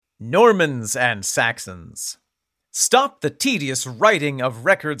Normans and Saxons, stop the tedious writing of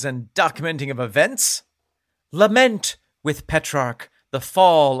records and documenting of events. Lament with Petrarch the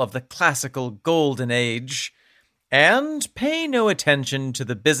fall of the classical golden age, and pay no attention to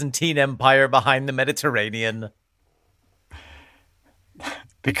the Byzantine Empire behind the Mediterranean.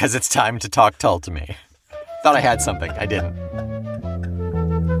 Because it's time to talk Ptolemy. Thought I had something. I didn't.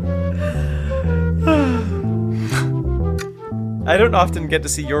 I don't often get to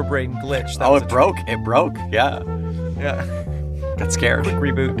see your brain glitch. It broke. It broke. Yeah. Got scared. Quick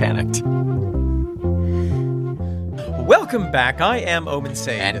reboot. Panicked. Welcome back. I am Omen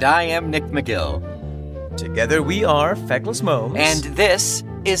Sade. And I am Nick McGill. Together we are Feckless Momes. And this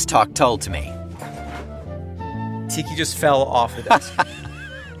is Talk Ptolemy. Tiki just fell off the desk.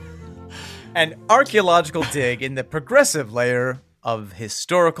 An archaeological dig in the progressive layer of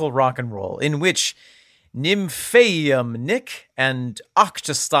historical rock and roll, in which Nymphaeum Nick and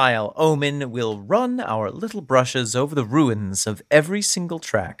Octostyle Omen will run our little brushes over the ruins of every single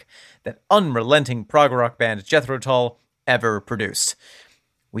track that unrelenting prog rock band Jethro Tull ever produced.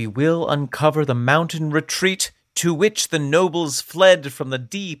 We will uncover the mountain retreat to which the nobles fled from the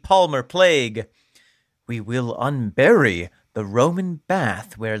D. Palmer plague. We will unbury the Roman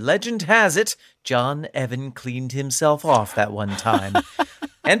bath where legend has it John Evan cleaned himself off that one time.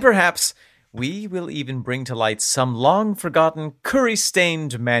 And perhaps we will even bring to light some long-forgotten,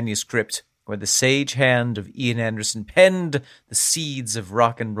 curry-stained manuscript where the sage hand of Ian Anderson penned the seeds of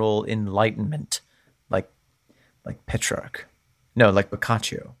rock and roll enlightenment, like Petrarch. No, like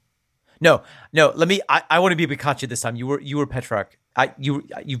Boccaccio. No. I want to be Boccaccio this time. You were Petrarch.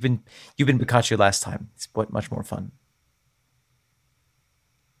 You've been Boccaccio last time. It's much more fun.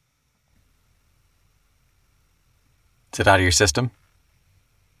 Is it out of your system?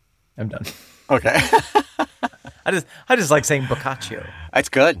 I'm done. Okay. I just like saying Boccaccio. It's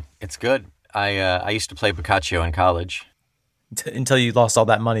good. It's good. I used to play Boccaccio in college. Until you lost all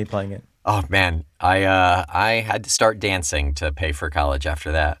that money playing it. Oh man, I had to start dancing to pay for college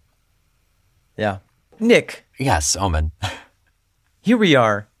after that. Yeah. Nick. Yes, Omen. Here we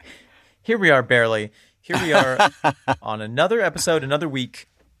are barely. Here we are on another episode, another week,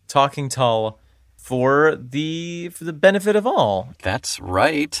 talking Tull for the benefit of all. That's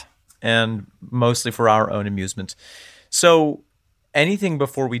right. And mostly for our own amusement. So, anything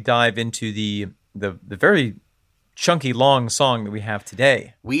before we dive into the very chunky, long song that we have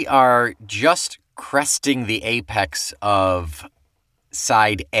today? We are just cresting the apex of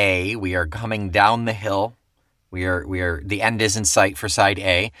side A. We are coming down the hill. We are the end is in sight for side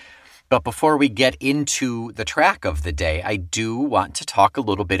A. But before we get into the track of the day, I do want to talk a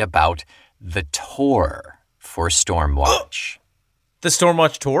little bit about the tour for Stormwatch. The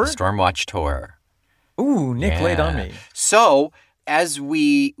Stormwatch tour? The Stormwatch tour. Ooh, Nick laid on me. So, as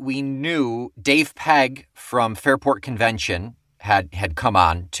we knew, Dave Pegg from Fairport Convention had come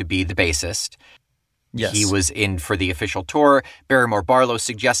on to be the bassist. Yes. He was in for the official tour. Barrymore Barlow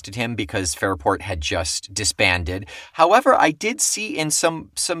suggested him because Fairport had just disbanded. However, I did see in some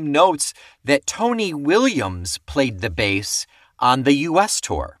notes that Tony Williams played the bass on the U.S.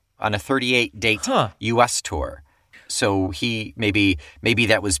 tour, on a 38-date U.S. tour. So he maybe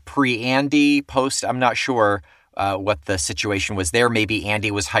that was pre-Andy, post, I'm not sure what the situation was there. Maybe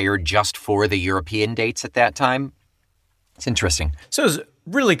Andy was hired just for the European dates at that time. It's interesting. So it was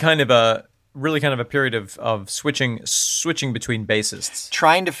really kind of a period of switching between bassists.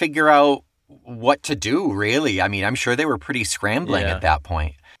 Trying to figure out what to do, really. I mean, I'm sure they were pretty scrambling at that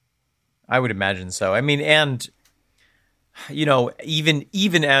point. I would imagine so. I mean, and, you know,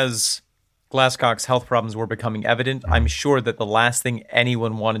 even as Glasscock's health problems were becoming evident, I'm sure that the last thing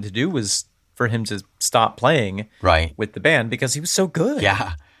anyone wanted to do was for him to stop playing with the band because he was so good.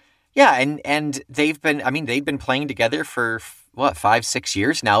 Yeah. And they've been playing together for 5-6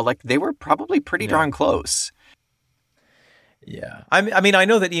 years now. Like they were probably pretty darn close. Yeah. I mean, I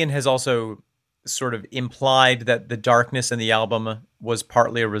know that Ian has also sort of implied that the darkness in the album was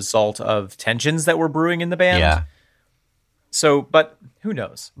partly a result of tensions that were brewing in the band. Yeah. So, but who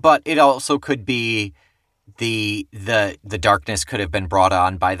knows? But it also could be the darkness could have been brought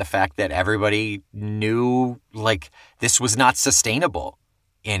on by the fact that everybody knew like this was not sustainable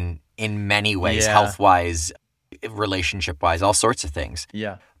in many ways, health-wise, relationship-wise, all sorts of things.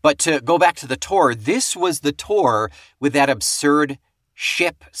 Yeah. But to go back to the tour, this was the tour with that absurd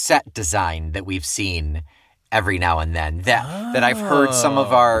ship set design that we've seen every now and then. That I've heard some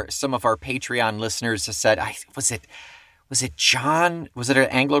of our Patreon listeners have said, was it John? Was it an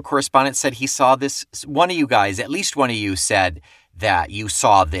Anglo correspondent said he saw this? One of you guys, at least one of you said that you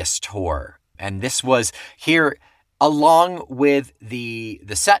saw this tour. And this was here. along with the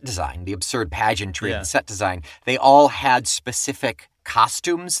set design, the absurd pageantry of the set design, they all had specific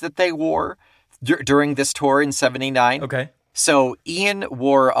costumes that they wore during this tour in 79. Okay. So Ian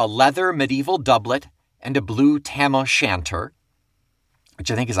wore a leather medieval doublet and a blue tam o' shanter, which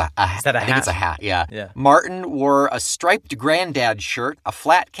I think is a hat. Is that a hat? I think it's a hat, yeah. Yeah. Martin wore a striped granddad shirt, a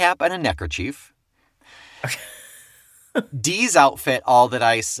flat cap, and a neckerchief. Dee's outfit, all that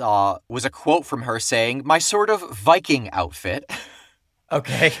I saw, was a quote from her saying, "My sort of Viking outfit."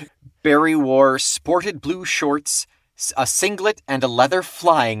 Okay. Barry wore sported blue shorts, a singlet, and a leather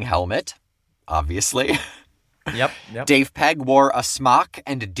flying helmet, obviously. Yep. Dave Pegg wore a smock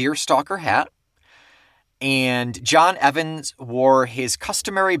and a deerstalker hat. And John Evans wore his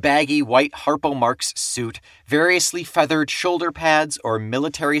customary baggy white Harpo Marx suit, variously feathered shoulder pads or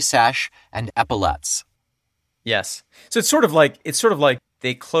military sash, and epaulets. Yes. So it's sort of like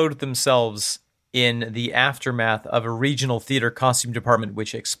they clothed themselves in the aftermath of a regional theater costume department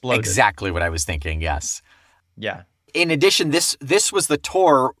which exploded. Exactly what I was thinking, yes. Yeah. In addition, this was the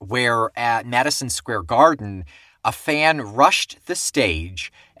tour where at Madison Square Garden, a fan rushed the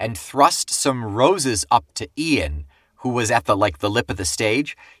stage and thrust some roses up to Ian, who was at the lip of the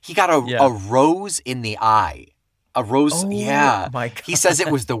stage. He got a rose in the eye. A rose, my God. He says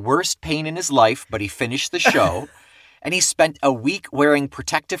it was the worst pain in his life, but he finished the show. And he spent a week wearing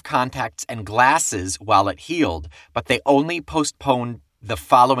protective contacts and glasses while it healed, but they only postponed the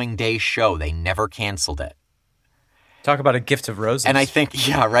following day's show. They never canceled it. Talk about a gift of roses. And I think,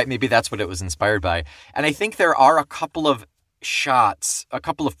 yeah, right, maybe that's what it was inspired by. And I think there are a couple of shots, a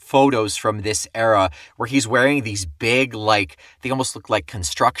couple of photos from this era where he's wearing these big, they almost look like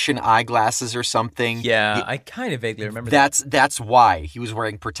construction eyeglasses or something. Yeah, I kind of vaguely remember that. That's why he was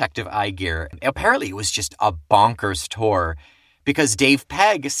wearing protective eye gear. Apparently it was just a bonkers tour because Dave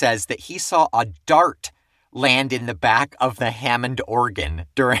Pegg says that he saw a dart land in the back of the Hammond organ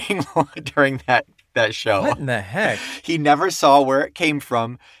during that show. What in the heck? He never saw where it came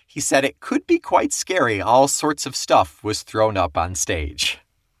from. He said it could be quite scary. All sorts of stuff was thrown up on stage.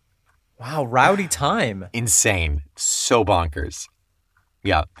 Wow, rowdy time. Insane. So bonkers.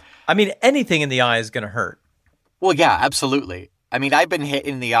 Yeah. I mean, anything in the eye is going to hurt. Well, yeah, absolutely. I mean, I've been hit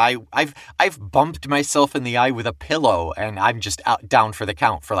in the eye. I've bumped myself in the eye with a pillow, and I'm just down for the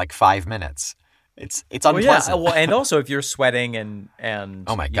count for 5 minutes. It's unpleasant. Well, and also if you're sweating and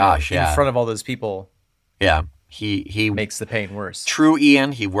oh my gosh, in front of all those people, yeah, he makes the pain worse. True,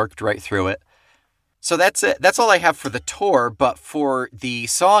 Ian. He worked right through it. So that's it. That's all I have for the tour. But for the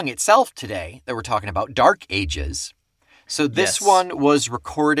song itself today that we're talking about, Dark Ages. So this one was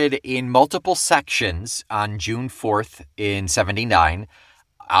recorded in multiple sections on June 4th in 79.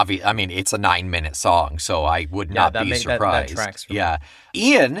 I mean, it's a 9-minute song, so I would not be surprised. That tracks for me.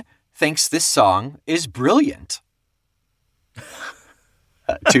 Ian thinks this song is brilliant.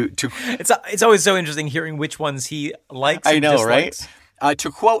 It's always so interesting hearing which ones he likes. I know, dislikes. right? To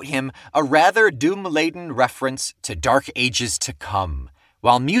quote him, a rather doom-laden reference to dark ages to come,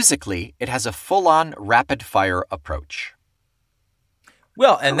 while musically it has a full-on rapid-fire approach.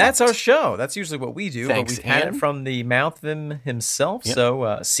 Well, and that's our show. That's usually what we do. Thanks, but we've had Ian. it from the mouth of him himself. Yep.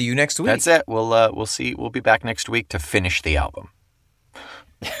 So see you next week. That's it. We'll see. We'll be back next week to finish the album.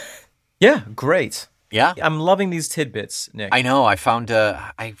 Yeah, great. Yeah, I'm loving these tidbits, Nick. I know. I found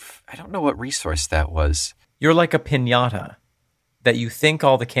I don't know what resource that was. You're like a piñata that you think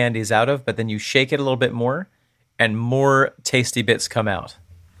all the candy's out of, but then you shake it a little bit more, and more tasty bits come out.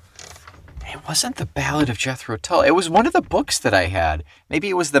 It wasn't the Ballad of Jethro Tull. It was one of the books that I had. Maybe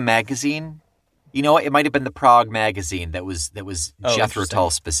it was the magazine. You know what? It might have been the Prague magazine that was Jethro Tull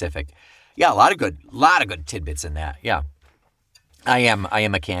specific. Yeah, a lot of good tidbits in that. Yeah. I am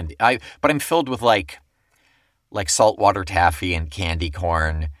a candy. But I'm filled with like saltwater taffy and candy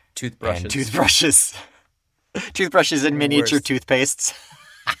corn, toothbrushes and miniature toothpastes.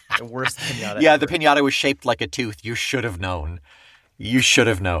 The worst piñata. Yeah, ever. the piñata was shaped like a tooth. You should have known.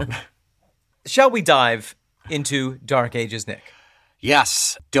 Shall we dive into Dark Ages, Nick?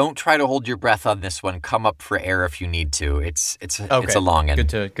 Yes. Don't try to hold your breath on this one. Come up for air if you need to. It's a long one.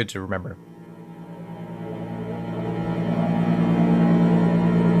 Good to remember.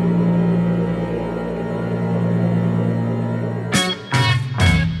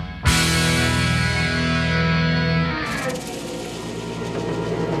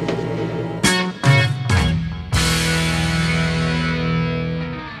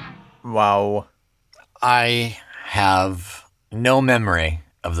 Wow. I have no memory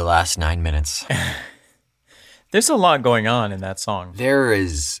of the last 9 minutes. There's a lot going on in that song. There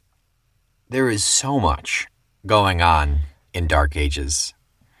is so much going on in Dark Ages.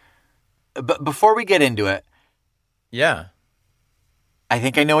 But before we get into it, Yeah. I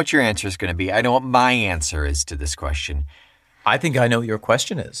think I know what your answer is going to be. I know what my answer is to this question. I think I know what your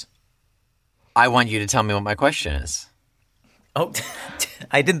question is. I want you to tell me what my question is. Oh,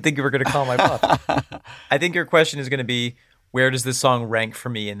 I didn't think you were going to call my bluff. I think your question is going to be, where does this song rank for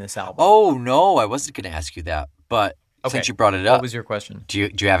me in this album? Oh, no, I wasn't going to ask you that. But since you brought it up. What was your question? Do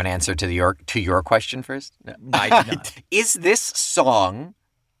you have an answer to your question first? No, I do not. Is this song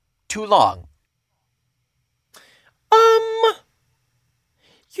too long?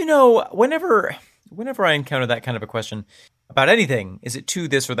 Whenever I encounter that kind of a question about anything, is it to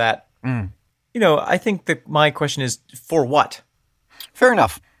this or that? I think that my question is, for what? Fair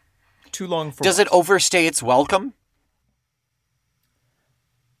enough. Too long for Does what? it overstay its welcome?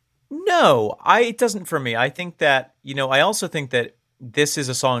 No, it doesn't for me. I think that, I also think that this is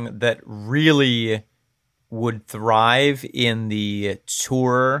a song that really would thrive in the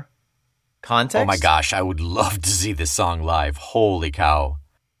tour context. Oh my gosh, I would love to see this song live. Holy cow.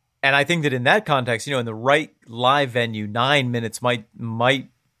 And I think that in that context, in the right live venue, 9 minutes might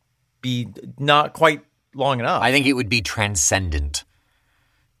be not quite long enough. I think it would be transcendent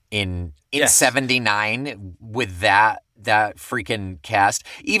in Yes. 79 with that freaking cast.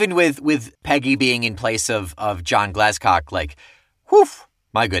 Even with Peggy being in place of John Glasscock, like, whew,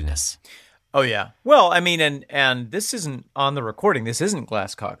 my goodness. Oh, yeah. Well, I mean, and this isn't on the recording. This isn't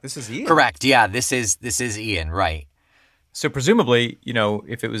Glasscock. This is Ian. Correct. Yeah, this is Ian, right. So presumably,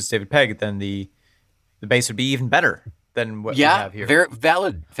 if it was David Pegg, then the bass would be even better than what we have here. Very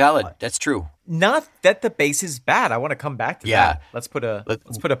valid. That's true. Not that the bass is bad. I want to come back to Yeah. that. Let's put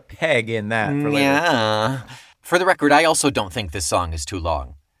a peg in that for later. Yeah. For the record, I also don't think this song is too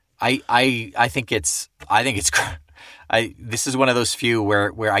long. I think it's this is one of those few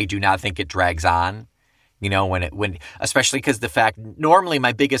where I do not think it drags on. When especially because the fact normally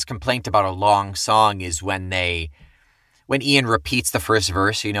my biggest complaint about a long song is when Ian repeats the first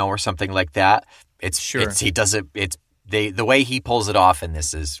verse, or something like that. He does it. The way he pulls it off in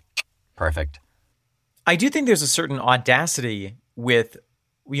this is perfect. I do think there's a certain audacity with,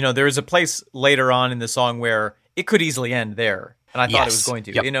 there is a place later on in the song where it could easily end there. And I thought it was going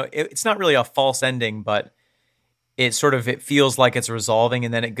to. Yep. It's not really a false ending, but it feels like it's resolving,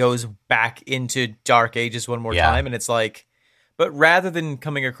 and then it goes back into Dark Ages one more time. And it's like, but rather than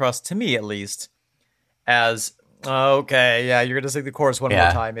coming across, to me at least, as, okay, yeah, you're going to sing the chorus one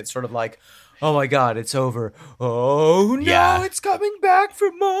more time, it's sort of like, oh my God, it's over. Oh no, it's coming back for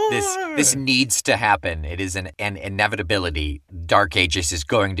more. This needs to happen. It is an inevitability. Dark Ages is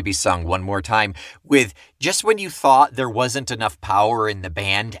going to be sung one more time with just when you thought there wasn't enough power in the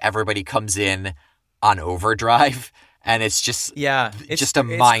band, everybody comes in on overdrive, and it's just just a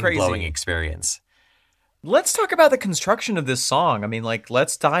mind-blowing experience. Let's talk about the construction of this song. I mean,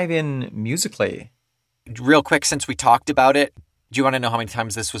 let's dive in musically. Real quick, since we talked about it, do you want to know how many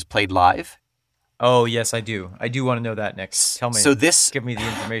times this was played live? Oh, yes, I do. I do want to know that, Nick. Tell me. Give me the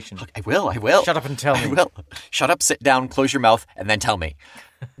information. Look, I will. Shut up and tell me. I will. Shut up, sit down, close your mouth, and then tell me.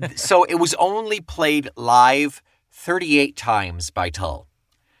 So it was only played live 38 times by Tull.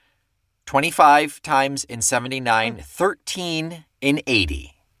 25 times in 79, 13 in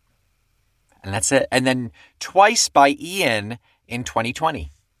 80. And that's it. And then twice by Ian in 2020.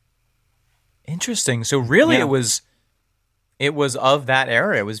 Interesting. So really it was of that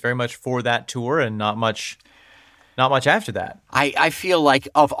era. It was very much for that tour and not much after that. I feel like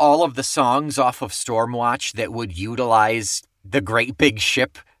of all of the songs off of Stormwatch that would utilize the Great Big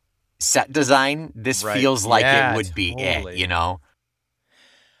Ship set design, this feels like it would be it,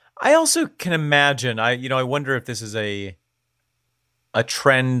 I also can imagine, I wonder if this is a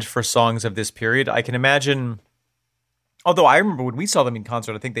trend for songs of this period. I can imagine, although I remember when we saw them in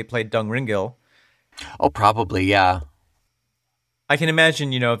concert, I think they played Dung Ringil. Oh, probably, yeah. I can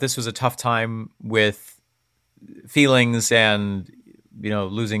imagine, if this was a tough time with feelings and,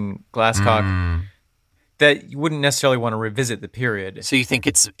 losing Glasscock, that you wouldn't necessarily want to revisit the period. So you think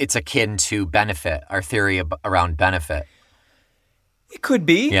it's akin to Benefit, our theory around Benefit? It could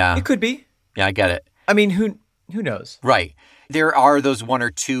be. Yeah. It could be. Yeah, I get it. I mean, who knows? Right. There are those one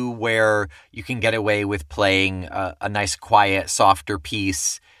or two where you can get away with playing a nice, quiet, softer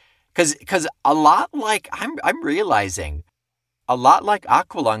piece. Because a lot like, I'm realizing, a lot like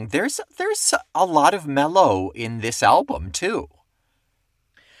Aqualung, there's a lot of mellow in this album, too.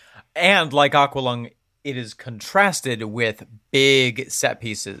 And like Aqualung, it is contrasted with big set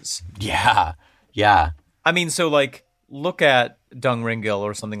pieces. Yeah. Yeah. I mean, so look at Dung Ringil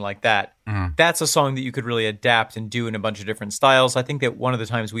or something like that. That's a song that you could really adapt and do in a bunch of different styles. I think that one of the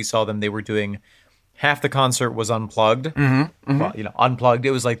times we saw them, they were doing half the concert was unplugged. Well, unplugged.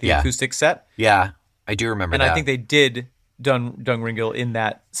 It was like the acoustic set. Yeah. I do remember and that. I think they did Dungringle in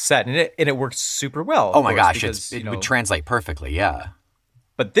that set, and it worked super well. Oh my gosh, because, it would translate perfectly, yeah.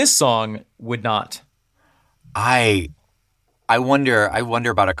 But this song would not. I wonder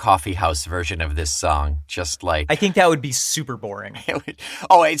about a coffee house version of this song. Just like I think that would be super boring.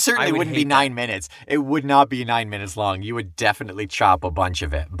 it certainly wouldn't be hate 9 minutes. It would not be 9 minutes long. You would definitely chop a bunch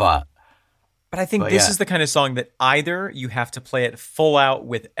of it, But I think this is the kind of song that either you have to play it full out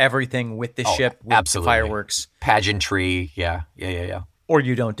with everything, with the ship, with absolutely. the fireworks. Pageantry, yeah. Or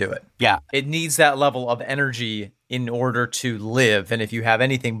you don't do it. Yeah. It needs that level of energy in order to live. And if you have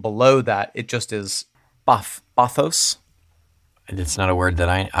anything below that, it just is bathos. It's not a word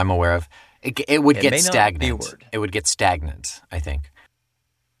that I'm aware of. It would get stagnant. Be a word. It would get stagnant, I think.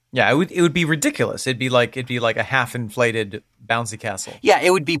 Yeah, it would be ridiculous. It'd be like a half inflated bouncy castle. Yeah,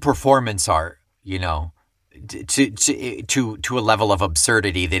 it would be performance art, to a level of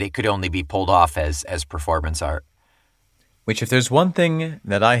absurdity that it could only be pulled off as performance art. Which, if there's one thing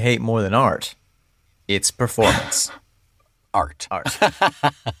that I hate more than art, it's performance. Art.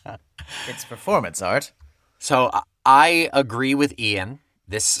 It's performance art. So I agree with Ian.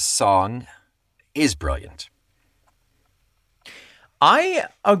 This song is brilliant. I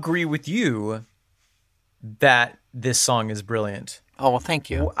agree with you that this song is brilliant. Oh, well, thank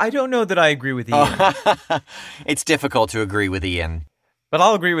you. I don't know that I agree with Ian. It's difficult to agree with Ian. But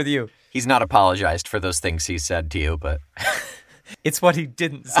I'll agree with you. He's not apologized for those things he said to you, but... It's what he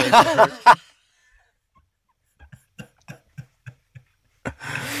didn't say.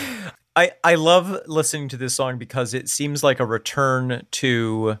 I love listening to this song because it seems like a return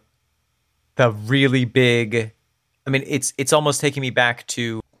to the really big... I mean, it's almost taking me back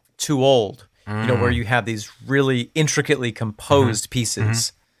to Too Old, where you have these really intricately composed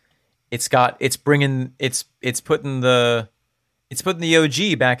pieces. It's putting the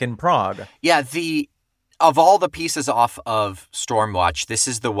OG back in Prague. Yeah, of all the pieces off of Stormwatch, this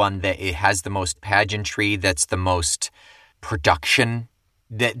is the one that it has the most pageantry, that's the most production,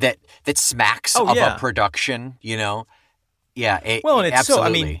 that smacks of a production, Yeah, and it's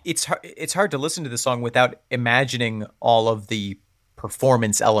absolutely. It's hard to listen to the song without imagining all of the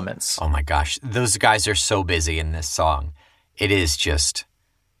performance elements. Oh my gosh, those guys are so busy in this song. It is just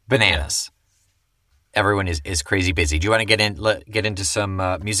bananas. Yeah. Everyone is crazy busy. Do you want to get into some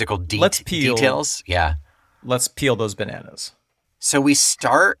musical details? Yeah. Let's peel those bananas. So we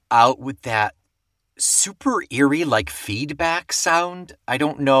start out with that super eerie feedback sound. I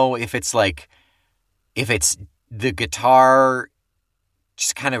don't know if it's the guitar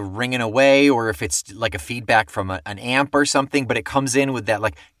just kind of ringing away or if it's like a feedback from an amp or something, but it comes in with that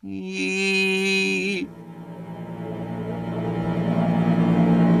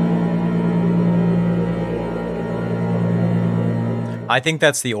I think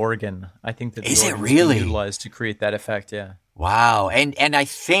that's the organ. I think that is it really utilized to create that effect? Yeah. Wow. And I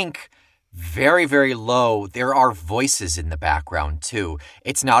think very, very low, there are voices in the background too.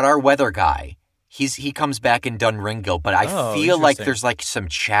 It's not our weather guy. He comes back in Dungringle, but I feel like there's some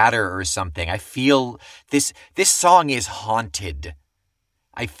chatter or something. I feel this song is haunted.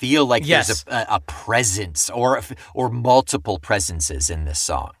 I feel like there's a presence or multiple presences in this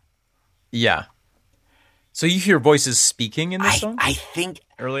song. Yeah. So you hear voices speaking in this song? I think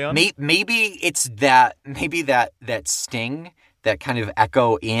early on. Maybe it's that sting, that kind of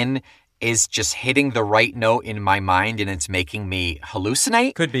echo in is just hitting the right note in my mind, and it's making me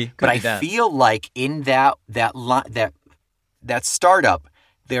hallucinate. Could be. But I feel like in that startup,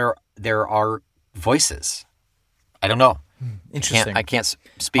 there are voices. I don't know. Interesting. I can't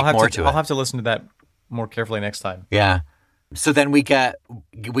speak more to it. I'll have to listen to that more carefully next time. Yeah. So then we get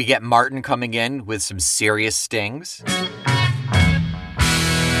Martin coming in with some serious stings.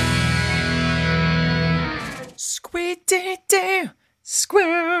 Squiddy-doo,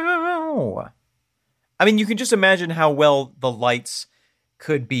 squirrel. I mean, you can just imagine how well the lights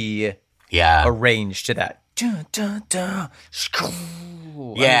could be arranged to that. Yeah,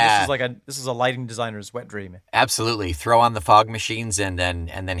 I mean, this is a lighting designer's wet dream. Absolutely. Throw on the fog machines and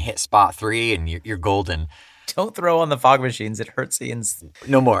then hit spot 3 and you're golden. Don't throw on the fog machines. It hurts Ian's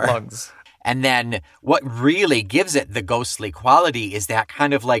lungs. And then what really gives it the ghostly quality is that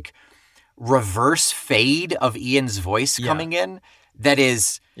kind of reverse fade of Ian's voice coming in.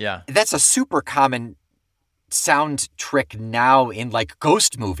 That's a super common sound trick now in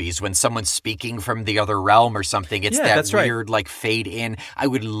ghost movies when someone's speaking from the other realm or something. It's that weird fade in. I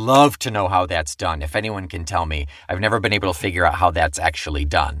would love to know how that's done. If anyone can tell me, I've never been able to figure out how that's actually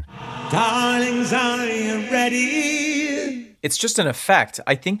done. Darlings, are you ready? It's just an effect.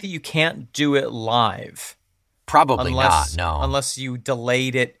 I think that you can't do it live. Probably not, no. Unless you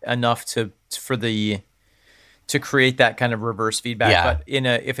delayed it enough to for to create that kind of reverse feedback. Yeah. But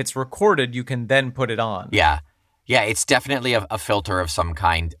if it's recorded, you can then put it on. Yeah. Yeah, it's definitely a filter of some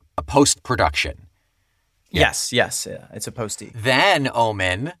kind, a post-production. Yes. Yeah, it's a postie. Then,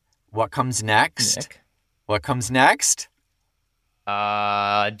 Omen, what comes next? Nick. What comes next?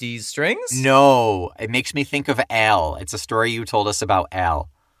 D's strings? No, it makes me think of Al. It's a story you told us about Al.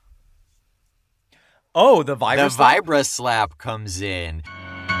 Oh, the vibra slap? Vibra slap comes in.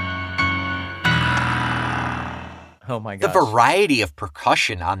 Oh my gosh. The variety of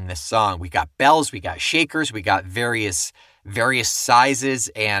percussion on this song. We got bells, we got shakers, we got various sizes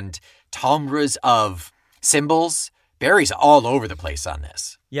and timbres of cymbals. Barry's all over the place on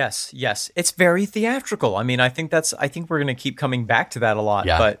this. Yes. It's very theatrical. I mean, I think we're going to keep coming back to that a lot,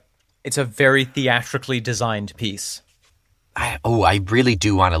 but it's a very theatrically designed piece. I really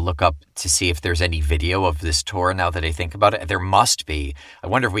do want to look up to see if there's any video of this tour now that I think about it. There must be. I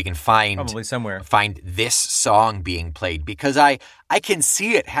wonder if we can Probably somewhere. Find this song being played, because I can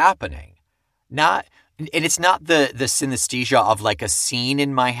see it happening. And it's not the synesthesia of like a scene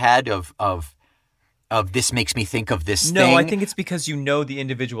in my head of this makes me think of this thing. No, I think it's because you know the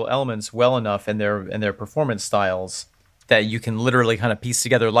individual elements well enough and their performance styles that you can literally kind of piece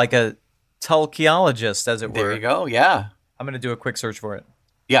together like a Tolkiologist, as it were. There you go, yeah. I'm going to do a quick search for it.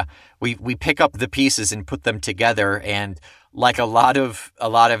 Yeah, we pick up the pieces and put them together, and like a lot of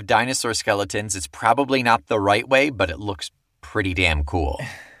dinosaur skeletons, it's probably not the right way, but it looks pretty damn cool.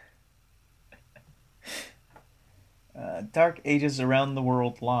 Dark Ages Around the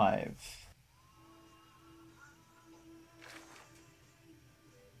World Live.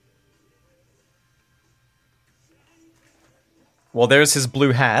 Well, there's his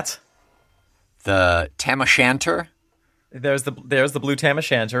blue hat. The Tam O'Shanter. There's the blue Tam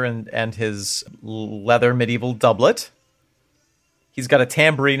O'Shanter and his leather medieval doublet. He's got a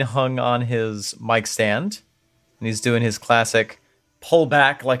tambourine hung on his mic stand, and he's doing his classic pull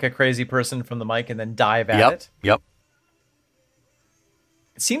back like a crazy person from the mic and then dive at it. Yep.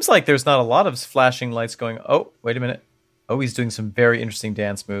 It seems like there's not a lot of flashing lights going. Oh, wait a minute. Oh, he's doing some very interesting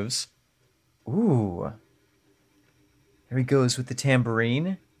dance moves. Ooh. There he goes with the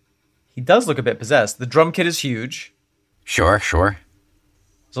tambourine. He does look a bit possessed. The drum kit is huge. Sure. There's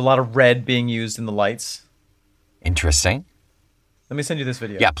a lot of red being used in the lights. Interesting. Let me send you this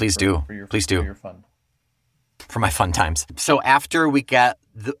video. Yeah, please do. Please do. For your fun. For my fun times. So after we get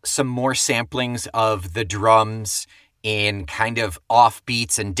some more samplings of the drums in kind of off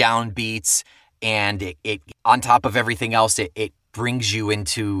beats and down beats, and it on top of everything else, it brings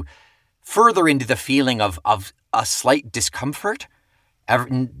you further into the feeling of a slight discomfort.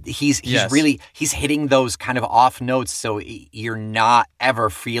 He's hitting those kind of off notes, so you're not ever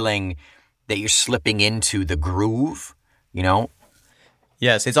feeling that you're slipping into the groove, you know?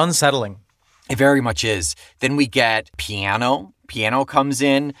 Yes, it's unsettling. It very much is. Then we get piano. Piano comes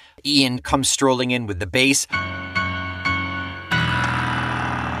in. Ian comes strolling in with the bass.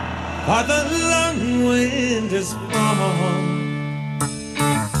 For the long wind is from.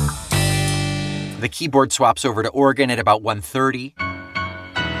 The keyboard swaps over to organ at about 1:30.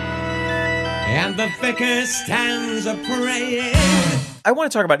 And the vicar stands a praying. I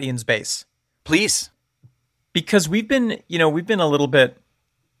want to talk about Ian's bass. Please. Because we've been a little bit,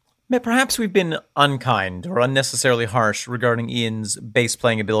 perhaps we've been unkind or unnecessarily harsh regarding Ian's bass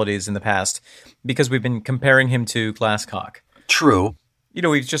playing abilities in the past, because we've been comparing him to Glasscock. True.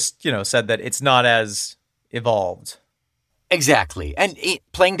 We've just, said that it's not as evolved. Exactly. And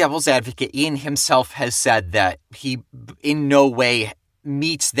playing devil's advocate, Ian himself has said that he in no way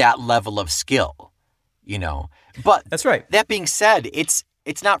meets that level of skill, But that's right. That being said, it's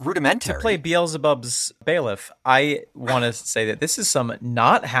not rudimentary. To play Beelzebub's bailiff, I want to say that this is some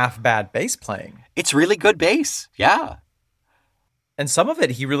not half bad bass playing. It's really good bass. Yeah. And some of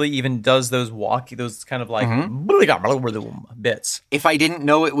it, he really even does those kind of like bits. If I didn't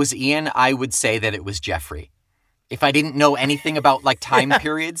know it was Ian, I would say that it was Jeffrey. If I didn't know anything about like time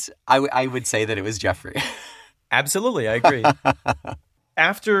periods, I would say that it was Jeffrey. Absolutely, I agree.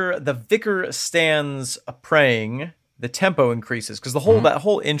 After the vicar stands praying, the tempo increases, because that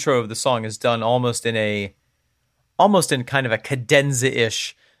whole intro of the song is done almost in kind of a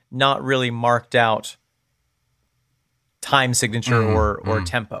cadenza-ish, not really marked out time signature or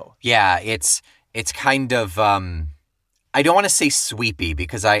tempo. Yeah, it's kind of I don't want to say sweepy,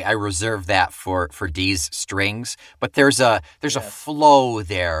 because I reserve that for Dee's strings, but there's a flow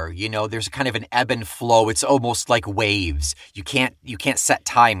there, there's kind of an ebb and flow. It's almost like waves. You can't set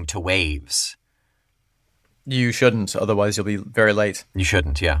time to waves. You shouldn't, otherwise you'll be very late. You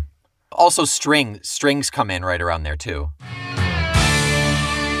shouldn't, yeah. Also strings come in right around there too.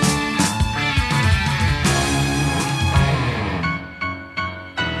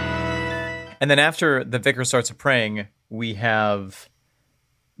 And then after the vicar starts praying, we have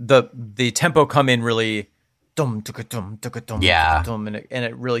the tempo come in really dum tuka dum tuka dum Yeah. dum, and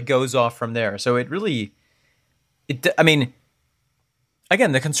it really goes off from there. So it really, I mean,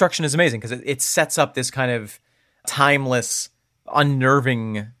 again, the construction is amazing because it sets up this kind of timeless,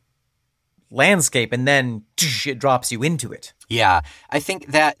 unnerving landscape, and then it drops you into it. Yeah, I think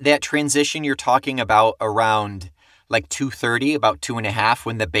that transition you're talking about around like 2:30, about 2.5,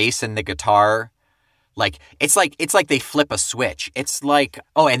 when the bass and the guitar, like it's like they flip a switch. It's like,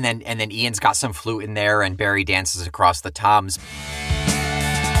 oh, and then Ian's got some flute in there, and Barry dances across the toms.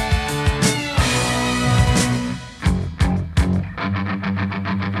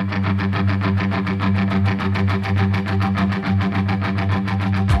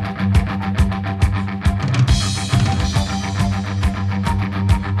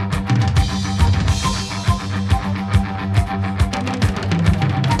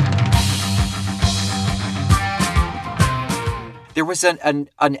 There was an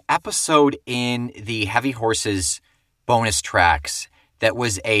episode in the Heavy Horses bonus tracks that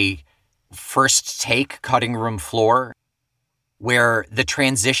was a first take cutting room floor where the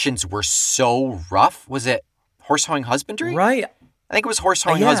transitions were so rough. Was it Horse Hoeing Husbandry? Right. I think it was Horse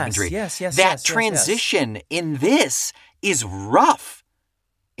Hoeing Husbandry. Yes. That transition in this is rough.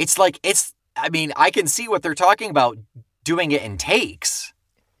 It's like, I mean, I can see what they're talking about doing it in takes.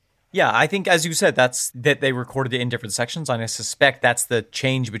 Yeah, I think, as you said, that they recorded it in different sections, and I suspect that's the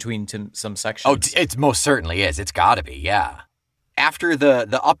change between some sections. Oh, it most certainly is. It's got to be, yeah. After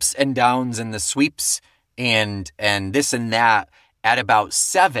the ups and downs and the sweeps and this and that, at about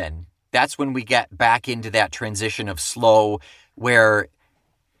 7, that's when we get back into that transition of slow, where,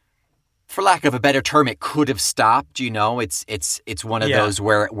 for lack of a better term, it could have stopped. You know, it's one of those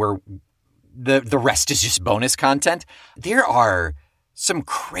where the rest is just bonus content. There are some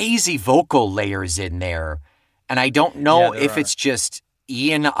crazy vocal layers in there. And I don't know if it's just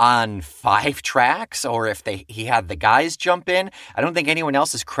Ian on 5 tracks or if he had the guys jump in. I don't think anyone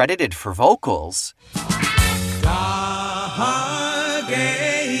else is credited for vocals.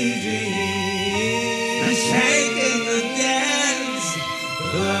 Shaking the dance,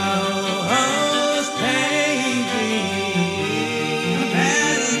 close painting,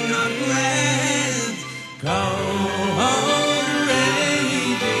 better not rest, go home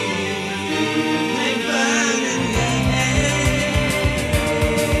raging, burning your head.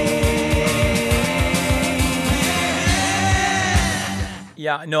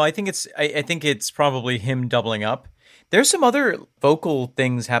 Yeah, no, I think it's probably him doubling up. There's some other vocal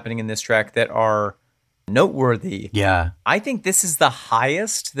things happening in this track that are noteworthy. Yeah. I think this is the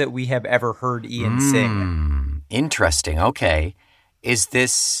highest that we have ever heard Ian sing. Interesting. Okay. Is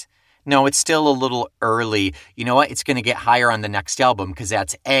this... No, it's still a little early. You know what? It's going to get higher on the next album because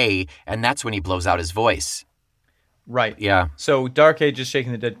that's A, and that's when he blows out his voice. Right. Yeah. So Dark Ages,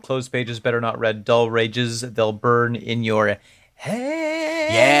 Shaking the Dead, Closed Pages, Better Not Read, Dull Rages, They'll Burn in Your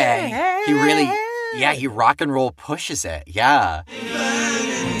Head. Yeah. He really... Yeah, he rock and roll pushes it. Yeah.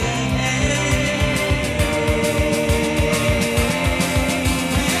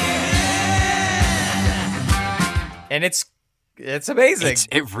 And it's amazing.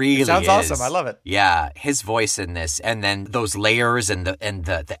 It really sounds is. awesome. I love it. Yeah, his voice in this, and then those layers and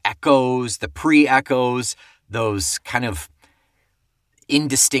the echoes, the pre-echoes, those kind of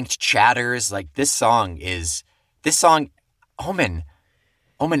indistinct chatters. Like this song, Omen,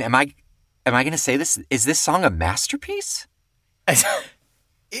 am I going to say this? Is this song a masterpiece?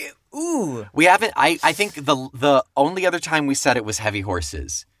 Ooh. We haven't. I think the only other time we said it was Heavy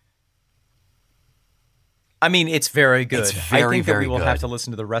Horses. I mean, it's very good. It's very, I think that very we will good. have to listen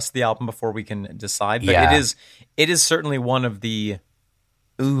to the rest of the album before we can decide. But Yeah. it is certainly one of the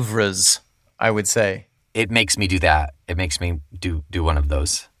oeuvres, I would say. It makes me do that. It makes me do one of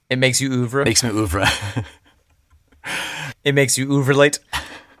those. It makes you oeuvre. Makes me oeuvre. It makes you oeuvrelate.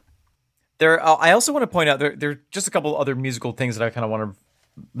 I also want to point out there are just a couple other musical things that I kind of want to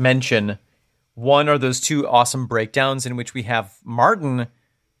mention. One are those 2 awesome breakdowns in which we have Martin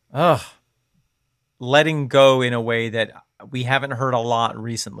letting go in a way that we haven't heard a lot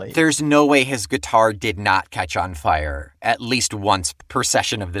recently. There's no way his guitar did not catch on fire at least once per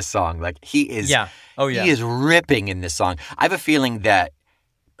session of this song. Like he is, he is ripping in this song. I have a feeling that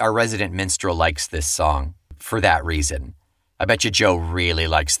our resident minstrel likes this song for that reason. I bet you Joe really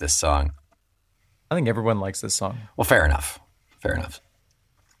likes this song. I think everyone likes this song. Well, fair enough. Fair enough.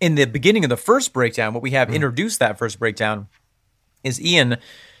 In the beginning of the first breakdown, what we have introduced that first breakdown is Ian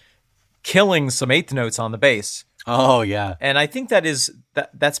killing some eighth notes on the bass. Oh, yeah. And I think that's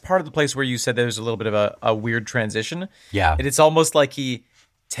part of the place where you said there's a little bit of a weird transition. Yeah. And it's almost like he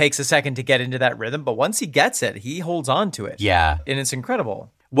takes a second to get into that rhythm, but once he gets it, he holds on to it. Yeah. And it's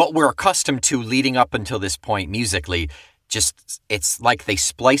incredible. What we're accustomed to leading up until this point musically, just it's like they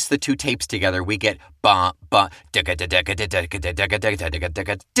splice the two tapes together. We get ba ba da da da da da da da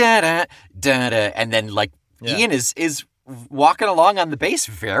da da da, and then like Ian is walking along on the bass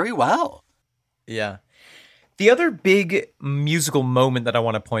very well. Yeah. The other big musical moment that I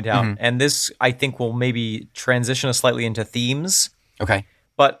want to point out, and this I think will maybe transition us slightly into themes, Okay.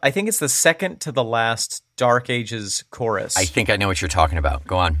 but I think it's the second to the last Dark Ages chorus. I think I know what you're talking about.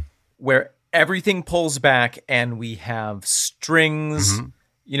 Go on. Where everything pulls back and we have strings.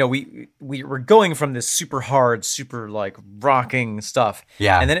 You know, we're going from this super hard, super like rocking stuff.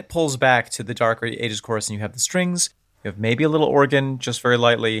 Yeah. And then it pulls back to the Dark Ages chorus and you have the strings. You have maybe a little organ just very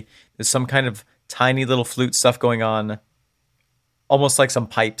lightly. There's some kind of tiny little flute stuff going on. Almost like some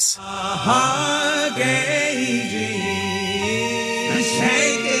pipes. Heart aging,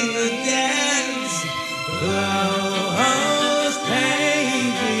 shaking the dance, close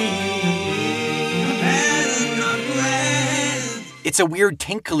painting, pattern of glass. It's a weird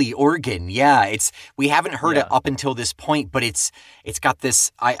tinkly organ. Yeah, we haven't heard it up until this point, but it's got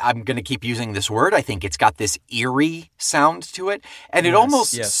this, I'm going to keep using this word, I think. It's got this eerie sound to it, and it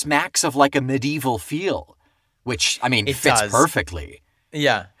almost smacks of like a medieval feel, which, I mean, fits perfectly.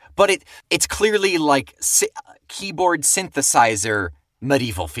 Yeah. But it's clearly like keyboard synthesizer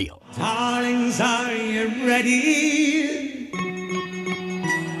medieval feel. Darlings, are you ready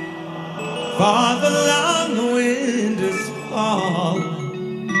for the long winter's fall?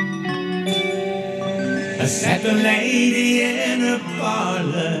 I set the lady in a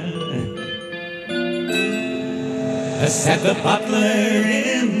parlor. I set the butler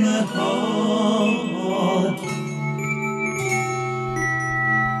in the hall.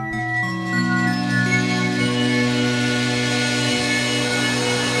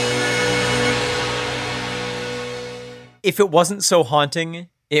 If it wasn't so haunting,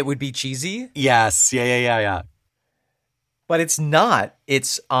 it would be cheesy. Yes. Yeah. But it's not.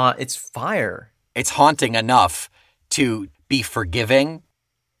 It's fire. It's haunting enough to be forgiving.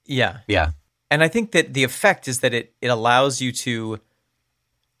 Yeah. Yeah. And I think that the effect is that it allows you to,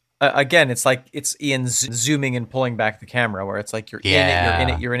 again, it's like it's Ian zooming and pulling back the camera where it's like you're in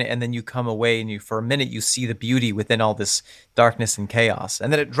it, and then you come away and for a minute you see the beauty within all this darkness and chaos,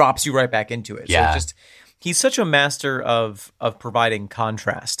 and then it drops you right back into it. Yeah. So he's such a master of providing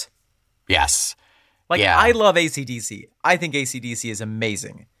contrast. Yes. I love AC/DC. I think AC/DC is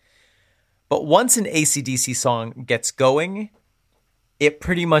amazing. But once an AC/DC song gets going, it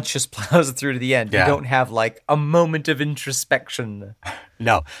pretty much just plows through to the end. Yeah. You don't have like a moment of introspection.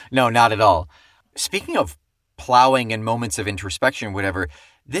 No, not at all. Speaking of plowing and moments of introspection, whatever,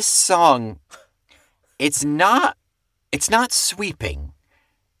 this song, it's not sweeping.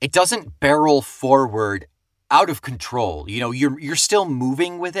 It doesn't barrel forward out of control. You know, you're still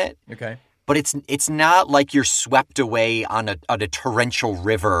moving with it. Okay. But it's not like you're swept away on a torrential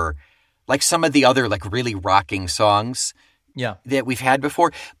river like some of the other like really rocking songs that we've had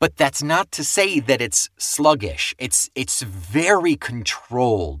before. But that's not to say that it's sluggish. It's very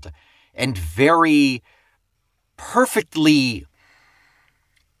controlled and very perfectly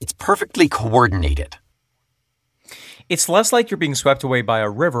coordinated. It's less like you're being swept away by a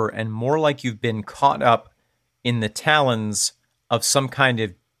river and more like you've been caught up in the talons of some kind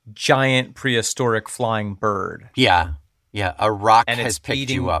of giant prehistoric flying bird. Yeah. A rock and has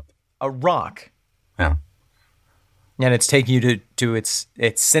picked you up. A rock. Yeah. And it's taking you to its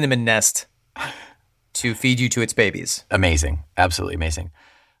cinnamon nest to feed you to its babies. Amazing. Absolutely amazing.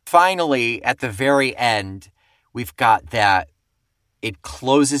 Finally, at the very end, we've got that it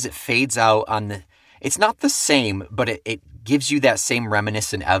closes, it fades out on the... It's not the same, but it gives you that same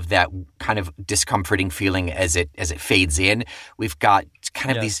reminiscent of that kind of discomforting feeling as it fades in. We've got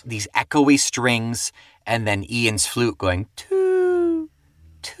kind of these echoey strings and then Ian's flute going toot,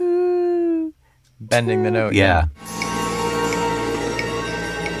 toot, bending the note. Yeah.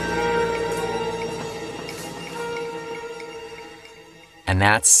 And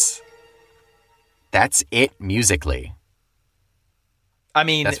that's it musically. I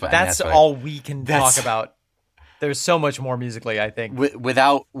mean, that's all we can talk about. There's so much more musically, I think.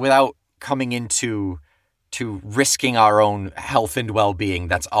 Without coming into risking our own health and well-being,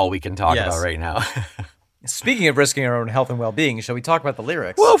 that's all we can talk about right now. Speaking of risking our own health and well-being, shall we talk about the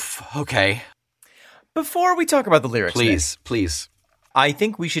lyrics? Woof! Okay. Before we talk about the lyrics, please. I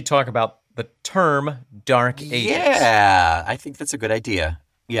think we should talk about the term Dark Ages. Yeah, I think that's a good idea.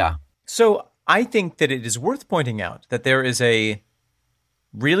 Yeah. So I think that it is worth pointing out that there is a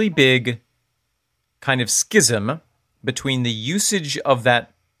really big kind of schism between the usage of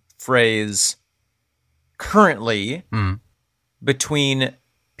that phrase currently between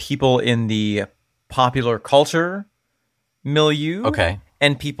people in the popular culture milieu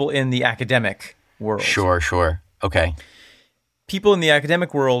and people in the academic world. Sure. Okay. People in the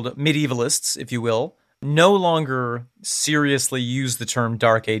academic world, medievalists, if you will, no longer seriously use the term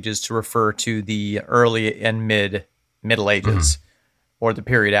Dark Ages to refer to the early and Middle Ages or the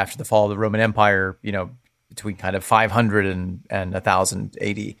period after the fall of the Roman Empire, between kind of 500 and 1000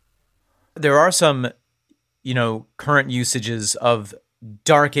 AD. There are some, current usages of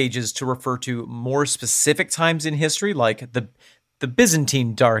Dark Ages to refer to more specific times in history, like the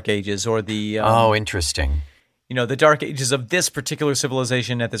Byzantine Dark Ages or the interesting. The Dark Ages of this particular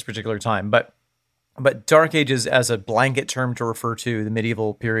civilization at this particular time. But Dark Ages as a blanket term to refer to the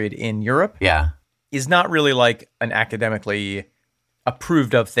medieval period in Europe is not really like an academically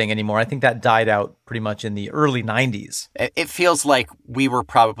approved of thing anymore. I think that died out pretty much in the early 90s. It feels like we were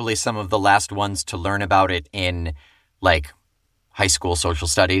probably some of the last ones to learn about it in like high school social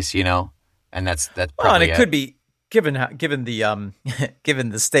studies, and that's probably and it could be given the given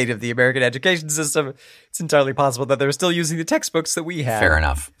the state of the American education system, it's entirely possible that they're still using the textbooks that we have. Fair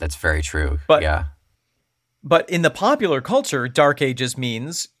enough. That's very true. But in the popular culture, Dark Ages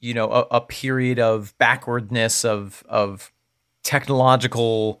means, a period of backwardness, of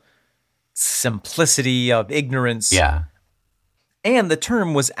technological simplicity, of ignorance. Yeah. And the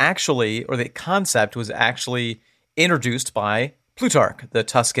term was actually, or the concept was actually introduced by Plutarch, the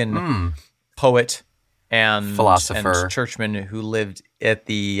Tuscan poet and philosopher and churchman who lived at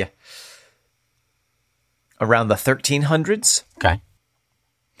around the 1300s. Okay.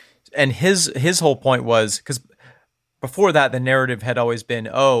 And his whole point was, because before that, the narrative had always been,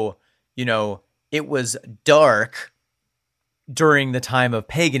 it was dark during the time of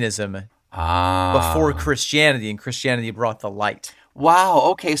paganism before Christianity, and Christianity brought the light. Wow.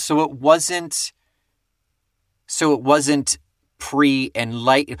 Okay. So it wasn't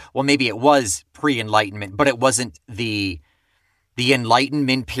pre-enlightenment. Well, maybe it was pre-enlightenment, but it wasn't the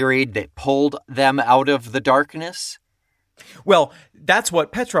Enlightenment period that pulled them out of the darkness? Well, that's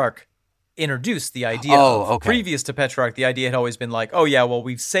what Petrarch introduced the idea of. Okay. Previous to Petrarch, the idea had always been like,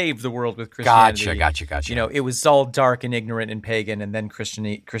 we've saved the world with Christianity. Gotcha. It was all dark and ignorant and pagan, and then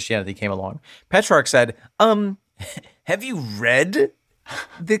Christianity came along. Petrarch said, have you read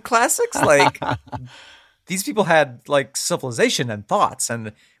the classics? Like, these people had, like, civilization and thoughts,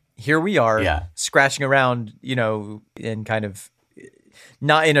 and here we are scratching around, in kind of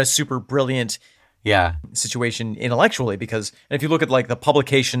not in a super brilliant situation intellectually, because if you look at like the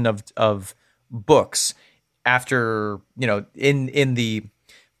publication of books after, in the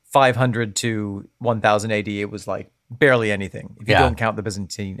 500 to 1000 AD, it was like barely anything if you don't count the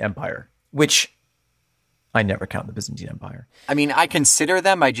Byzantine Empire, which I never count the Byzantine Empire. I mean, I consider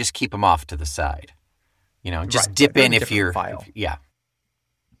them, I just keep them off to the side. Just dip in if you're file. Yeah.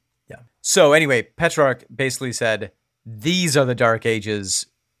 So anyway, Petrarch basically said, these are the Dark Ages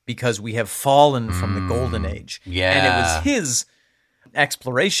because we have fallen from the Golden Age. Yeah. And it was his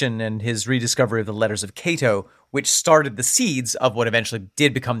exploration and his rediscovery of the letters of Cato which started the seeds of what eventually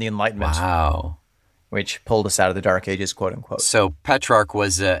did become the Enlightenment. Wow. Which pulled us out of the Dark Ages, quote unquote. So Petrarch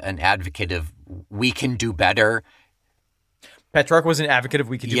was an advocate of we can do better. Petrarch was an advocate of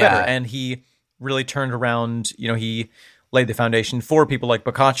we can do better. And he really turned around, he laid the foundation for people like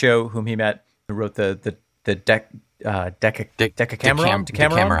Boccaccio, whom he met, who wrote the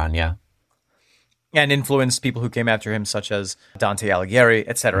Decameron, yeah. And influenced people who came after him, such as Dante Alighieri,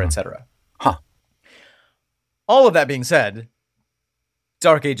 et cetera, et cetera. Huh. All of that being said,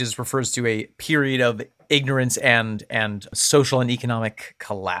 Dark Ages refers to a period of ignorance and social and economic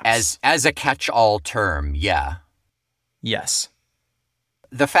collapse. As a catch-all term, yeah. Yes.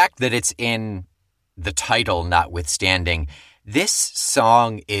 The fact that it's in the title notwithstanding, this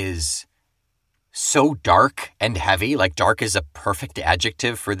song is so dark and heavy. Like, dark is a perfect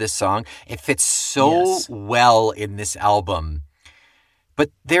adjective for this song. It fits so well in this album.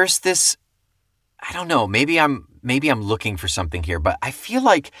 But there's this, I don't know, maybe I'm looking for something here, but I feel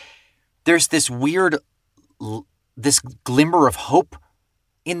like there's this weird, this glimmer of hope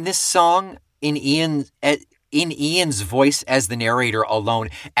in this song, in Ian's voice as the narrator alone.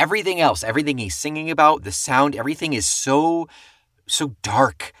 Everything else, everything he's singing about, the sound, everything is so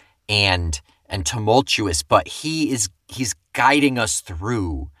dark and tumultuous, but he's guiding us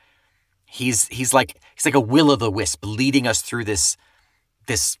through. He's like a will-o'-the-wisp leading us through this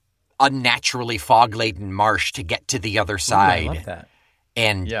unnaturally fog-laden marsh to get to the other side. Ooh, I love that.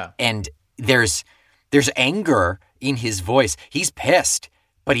 And there's anger in his voice. He's pissed,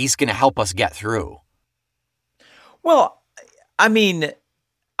 but he's going to help us get through. Well, I mean,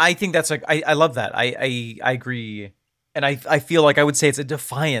 I think that's like I love that. I agree, and I feel like I would say it's a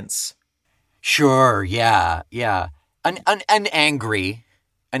defiance. Sure, yeah. An angry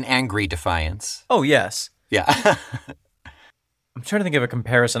defiance. Oh yes. Yeah. I'm trying to think of a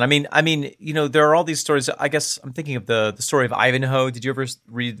comparison. I mean, there are all these stories. I guess I'm thinking of the story of Ivanhoe. Did you ever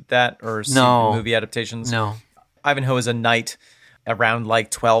read that or see the movie adaptations? No. Ivanhoe is a knight around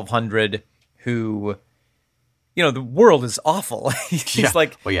like 1200 who, the world is awful. He's he's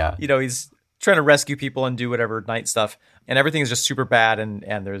trying to rescue people and do whatever knight stuff, and everything is just super bad. And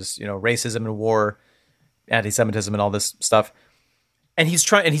there's racism and war, anti-Semitism, and all this stuff. And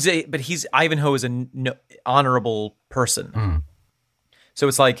Ivanhoe is an honorable person. Mm. So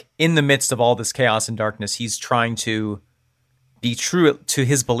it's like in the midst of all this chaos and darkness, he's trying to be true to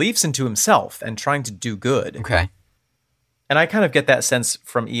his beliefs and to himself and trying to do good. Okay. And I kind of get that sense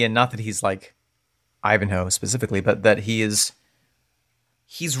from Ian, not that he's like Ivanhoe specifically, but that he's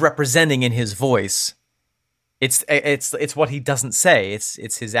representing in his voice. It's what he doesn't say.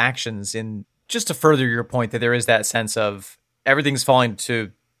 It's his actions. In just to further your point that there is that sense of everything's falling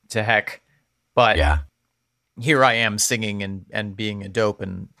to heck, but here I am singing and being a dope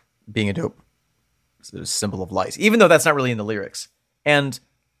is a symbol of light, even though that's not really in the lyrics. And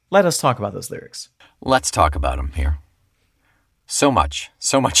let us talk about those lyrics. Let's talk about them here. So much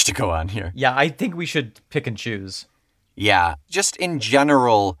to go on here. Yeah, I think we should pick and choose. Yeah, just in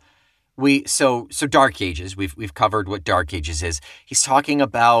general, so Dark Ages. We've covered what Dark Ages is. He's talking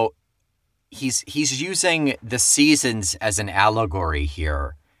about he's using the seasons as an allegory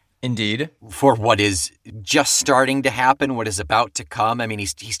here. Indeed. For what is just starting to happen, what is about to come. I mean,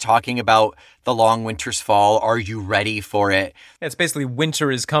 he's talking about the long winter's fall. Are you ready for it? It's basically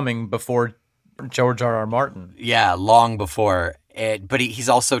winter is coming before George R.R. Martin. Yeah, long before. But he's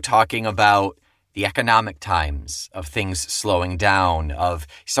also talking about the economic times of things slowing down.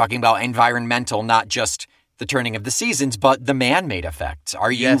 He's talking about environmental, not just the turning of the seasons, but the man-made effects.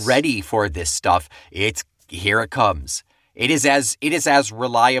 Are you ready for this stuff? Here it comes. It is as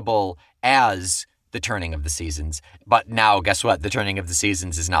reliable as the turning of the seasons. But now, guess what? The turning of the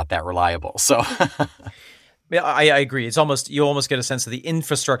seasons is not that reliable. So, yeah, I agree. You almost get a sense that the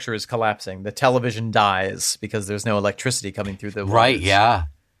infrastructure is collapsing. The television dies because there's no electricity coming through the wires. Right?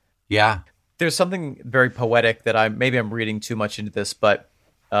 Yeah. There's something very poetic that I'm reading too much into this, but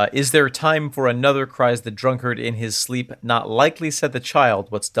is there time for another, cries the drunkard in his sleep? Not likely, said the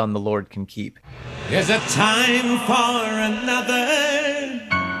child, what's done the Lord can keep. There's a time for another,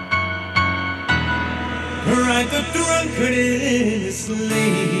 cried the drunkard in his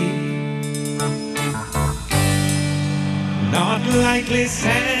sleep. Not likely,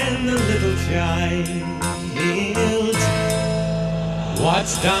 said the little child,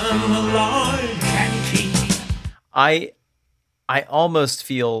 what's done the Lord can keep. I almost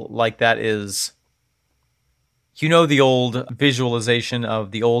feel like that is, the old visualization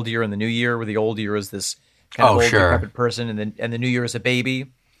of the old year and the new year, where the old year is this kind of old decrepit person, and the new year is a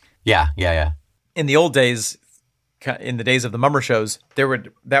baby. Yeah. In the old days, in the days of the Mummer shows,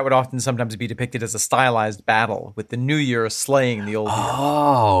 that would often sometimes be depicted as a stylized battle with the new year slaying the old year.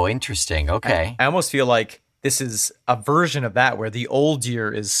 Oh, interesting. Okay. I almost feel like this is a version of that, where the old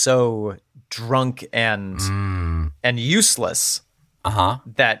year is so drunk and useless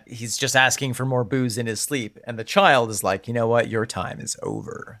that he's just asking for more booze in his sleep, and the child is like, you know what, your time is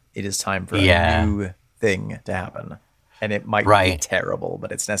over. It is time for a new thing to happen, and it might be terrible,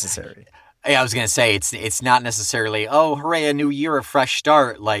 but it's necessary. Yeah, I was gonna say it's not necessarily, oh hooray, a new year, a fresh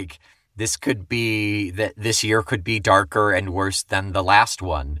start. Like this this year could be darker and worse than the last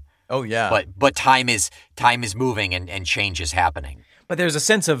one. Oh yeah, but time is moving and change is happening. But there's a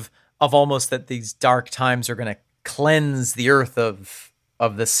sense of almost that these dark times are going to cleanse the earth of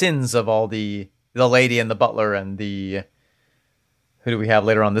the sins of all the lady and the butler and the, who do we have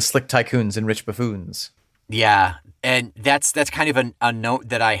later on, the slick tycoons and rich buffoons. Yeah, and that's kind of a note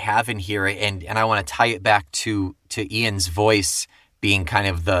that I have in here, and I want to tie it back to Ian's voice being kind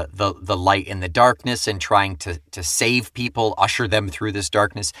of the light in the darkness and trying to save people, usher them through this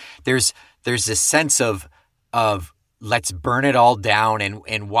darkness. There's this sense of let's burn it all down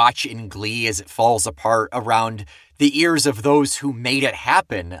and watch in glee as it falls apart around the ears of those who made it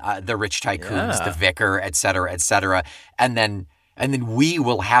happen, the rich tycoons, the vicar, et cetera, and then we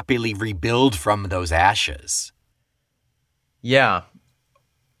will happily rebuild from those ashes. Yeah.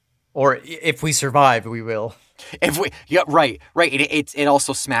 Or if we survive, we will. Right. It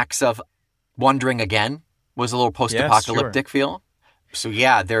also smacks of Wondering Again was a little post-apocalyptic feel. So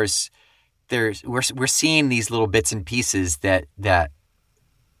yeah, we're seeing these little bits and pieces that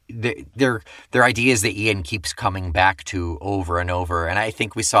they're ideas that Ian keeps coming back to over and over. And I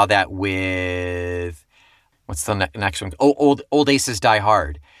think we saw that with, what's the next one? Oh, Old Aces Die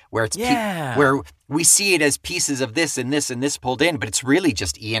Hard, where it's where we see it as pieces of this and this and this pulled in, but it's really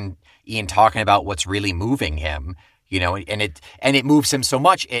just Ian talking about what's really moving him. And it moves him so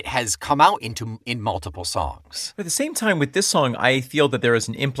much it has come out in multiple songs. But at the same time, with this song, I feel that there is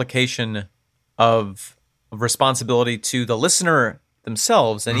an implication of responsibility to the listener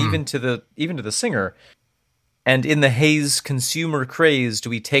themselves, and even to the singer. And in the haze consumer craze, do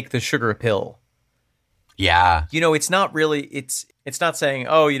we take the sugar pill? Yeah. It's not really. It's not saying,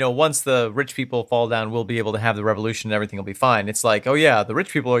 oh, once the rich people fall down, we'll be able to have the revolution and everything will be fine. It's like, oh yeah, the rich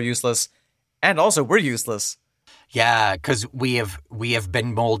people are useless, and also we're useless. Yeah, because we have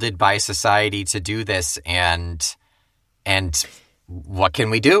been molded by society to do this, and what can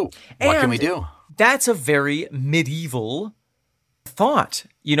we do? What can we do? That's a very medieval thought.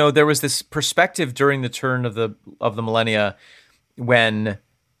 There was this perspective during the turn of the millennia when,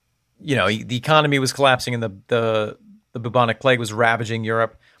 the economy was collapsing and the bubonic plague was ravaging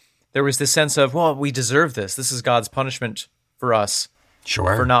Europe. There was this sense of, well, we deserve this. This is God's punishment for us.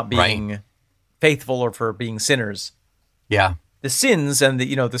 Sure. For not being faithful or for being sinners. Yeah. The sins and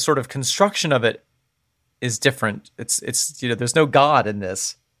the sort of construction of it is different. It's there's no God in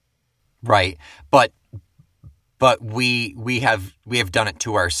this. Right. But we have done it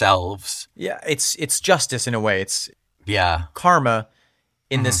to ourselves. Yeah, it's justice in a way. It's karma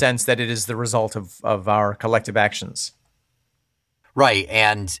in the sense that it is the result of our collective actions. Right.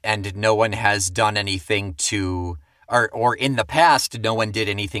 And no one has done anything to or in the past, no one did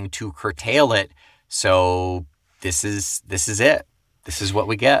anything to curtail it. So this is it. This is what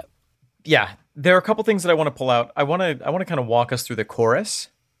we get. Yeah. There are a couple things that I want to pull out. I want to kind of walk us through the chorus.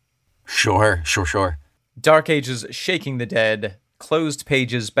 Sure. Dark ages shaking the dead, closed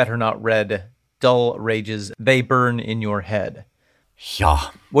pages better not read, dull rages, they burn in your head. Yeah.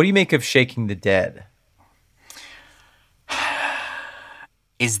 What do you make of shaking the dead?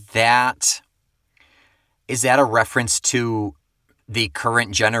 Is that a reference to the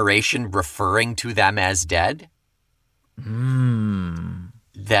current generation referring to them as dead?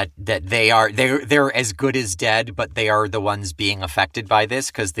 That they're as good as dead, but they are the ones being affected by this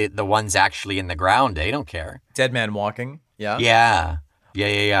because the ones actually in the ground, they don't care. Dead man walking. Yeah.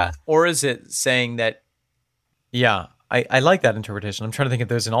 Yeah. Or is it saying that? Yeah, I like that interpretation. I'm trying to think if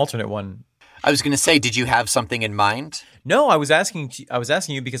there's an alternate one. I was going to say, did you have something in mind? No, I was asking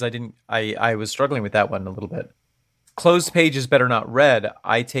you because I was struggling with that one a little bit. Closed pages better not read.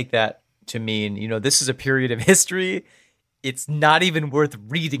 I take that to mean, this is a period of history it's not even worth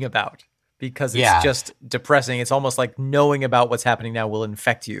reading about because it's just depressing. It's almost like knowing about what's happening now will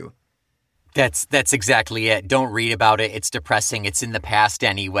infect you. That's exactly it. Don't read about it. It's depressing. It's in the past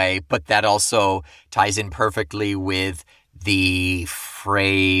anyway. But that also ties in perfectly with the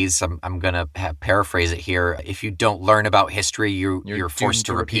phrase, I'm going to paraphrase it here. If you don't learn about history, you're forced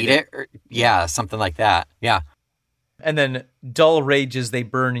to repeat it. Yeah, something like that. Yeah. And then dull rages, they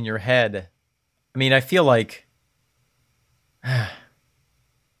burn in your head. I mean, I feel like...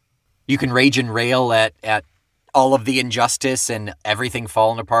 you can rage and rail at all of the injustice and everything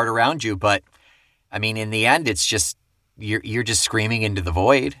falling apart around you. But, I mean, in the end, it's just, you're just screaming into the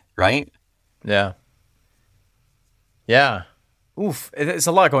void, right? Yeah. Yeah. Oof. It's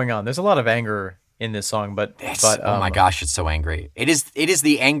a lot going on. There's a lot of anger in this song, but oh my gosh, it's so angry. It is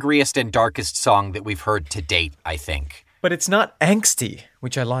the angriest and darkest song that we've heard to date, I think. But it's not angsty,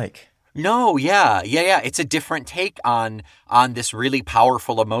 which I like. No, yeah. It's a different take on this really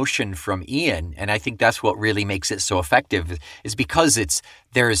powerful emotion from Ian, and I think that's what really makes it so effective. Is because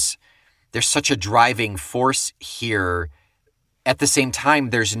there's such a driving force here. At the same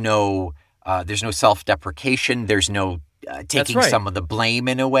time, there's no self-deprecation. There's no taking some of the blame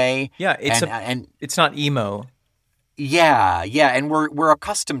in a way. Yeah, it's not emo. Yeah, and we're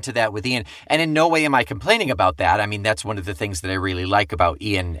accustomed to that with Ian, and in no way am I complaining about that. I mean, that's one of the things that I really like about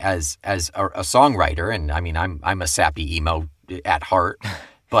Ian as a songwriter, and I mean, I'm a sappy emo at heart,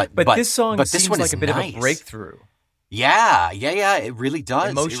 but this song seems like a bit of a breakthrough. Yeah, it really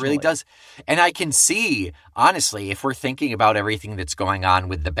does. It really does, and I can see, honestly, if we're thinking about everything that's going on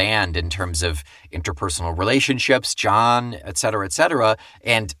with the band in terms of interpersonal relationships, John, et cetera,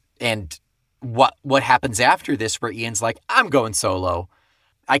 and what happens after this where Ian's like, I'm going solo.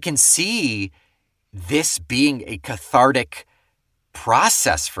 I can see this being a cathartic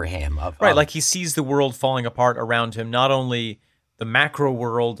process for him. Like he sees the world falling apart around him, not only the macro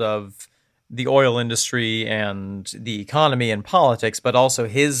world of the oil industry and the economy and politics, but also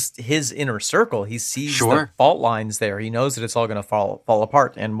his inner circle. He sees the fault lines there. He knows that it's all going to fall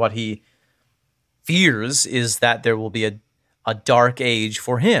apart. And what he fears is that there will be a dark age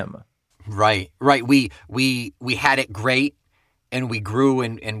for him. Right. We had it great, and we grew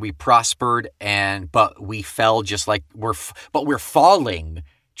and we prospered, but we fell just like we're falling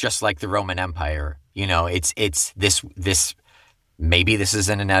just like the Roman Empire. You know, it's this. Maybe this is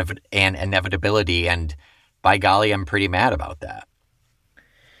an inevitability, and by golly, I'm pretty mad about that.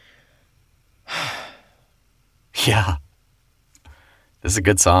 Yeah. This is a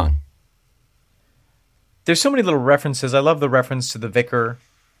good song. There's so many little references. I love the reference to the vicar.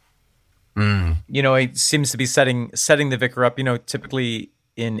 You know, it seems to be setting the vicar up. You know, typically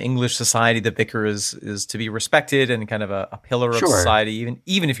in English society, the vicar is to be respected and kind of a pillar of society,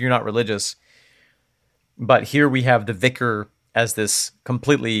 even if you're not religious. But here we have the vicar as this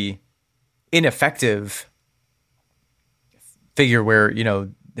completely ineffective figure where, you know,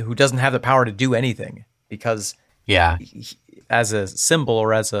 who doesn't have the power to do anything because as a symbol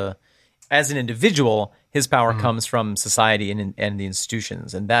or as an individual, his power comes from society and the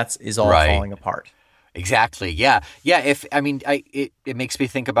institutions, and that is all falling apart. Exactly. Yeah. It makes me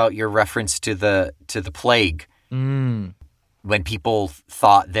think about your reference to the plague when people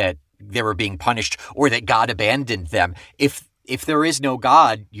thought that they were being punished or that God abandoned them. If there is no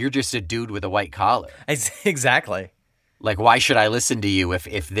God, you're just a dude with a white collar. Exactly. Like, why should I listen to you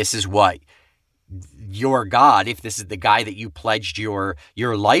if this is what your God, if this is the guy that you pledged your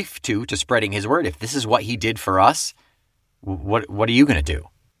life to spreading his word, if this is what he did for us, what are you going to do?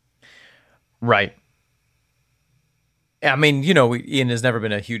 Right. I mean, you know, Ian has never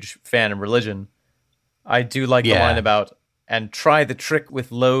been a huge fan of religion. I do like the line about, and try the trick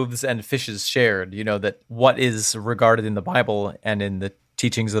with loaves and fishes shared, you know, that what is regarded in the Bible and in the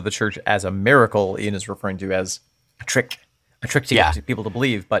teachings of the church as a miracle, Ian is referring to as a trick to get people to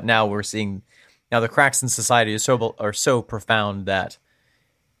believe. But now we're seeing, the cracks in society are so profound that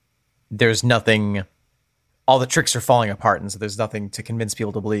there's nothing, all the tricks are falling apart, and so there's nothing to convince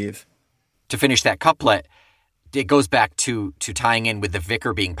people to believe. To finish that couplet, it goes back to tying in with the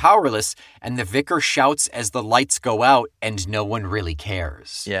vicar being powerless, and the vicar shouts as the lights go out and no one really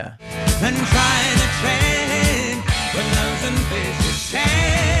cares. Yeah. And try the train with loaves and fishes shared.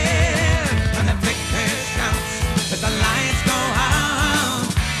 And the vicar shouts as the lights go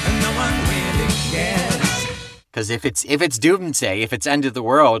out and no one really cares. Because if it's doomsday, if it's end of the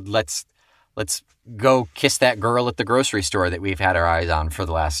world, let's go kiss that girl at the grocery store that we've had our eyes on for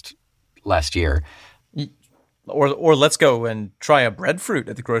the last year. Or let's go and try a breadfruit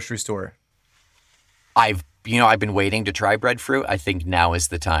at the grocery store. I've been waiting to try breadfruit. I think now is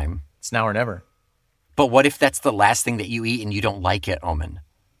the time. It's now or never. But what if that's the last thing that you eat and you don't like it, Omen?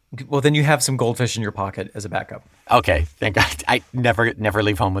 Well, then you have some goldfish in your pocket as a backup. Okay, thank God. I never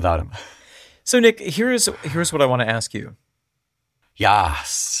leave home without them. So, Nick, here's what I want to ask you.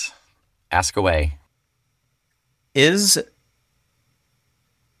 Yes. Ask away. Is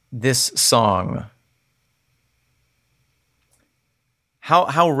this song...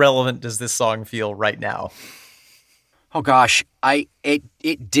 How relevant does this song feel right now? Oh gosh,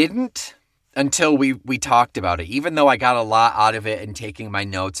 it didn't until we talked about it. Even though I got a lot out of it and taking my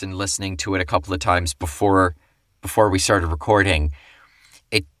notes and listening to it a couple of times before we started recording,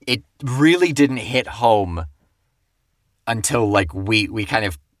 it really didn't hit home until like we kind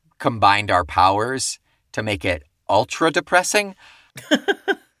of combined our powers to make it ultra depressing.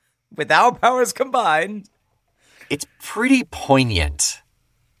 With our powers combined. It's pretty poignant.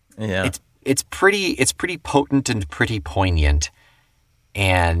 Yeah. It's pretty potent and pretty poignant.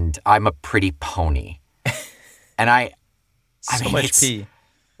 And I'm a pretty pony. And I mean, much pee.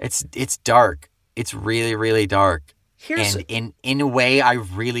 It's dark. It's really, really dark. And in a way, I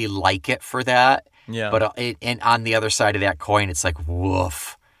really like it for that. Yeah. But and on the other side of that coin, it's like,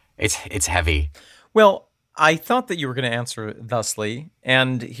 woof. It's heavy. Well, I thought that you were going to answer thusly.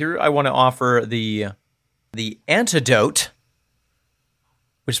 And here I want to offer the antidote,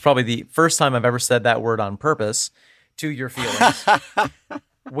 which is probably the first time I've ever said that word on purpose, to your feelings,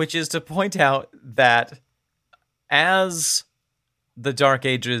 which is to point out that as the Dark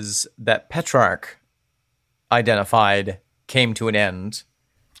Ages that Petrarch identified came to an end,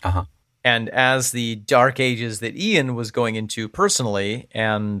 and as the Dark Ages that Ian was going into personally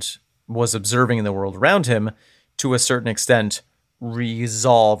and was observing in the world around him, to a certain extent,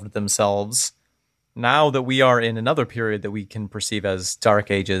 resolved themselves. Now that we are in another period that we can perceive as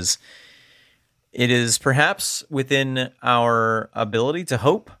Dark Ages, it is perhaps within our ability to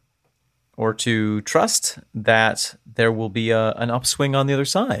hope or to trust that there will be an upswing on the other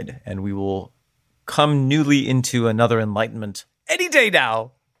side, and we will come newly into another enlightenment any day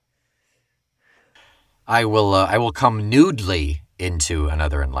now. I will come nudely into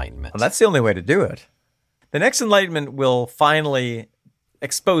another enlightenment. Well, that's the only way to do it. The next enlightenment will finally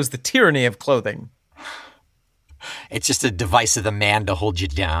expose the tyranny of clothing. It's just a device of the man to hold you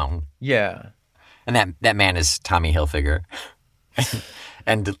down. Yeah. And that man is Tommy Hilfiger.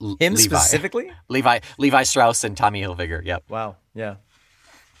 And Him Levi. specifically? Levi Strauss and Tommy Hilfiger, yep. Wow, yeah.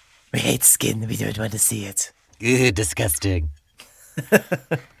 We hate skin, we don't want to see it. Ugh, disgusting.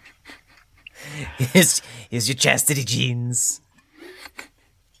 Here's your chastity jeans.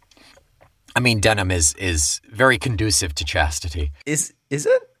 I mean, denim is very conducive to chastity. Is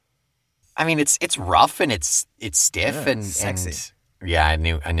it? I mean, it's rough and it's stiff and sexy. And, yeah, I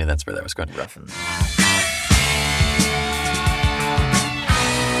knew that's where that was going. Rough and...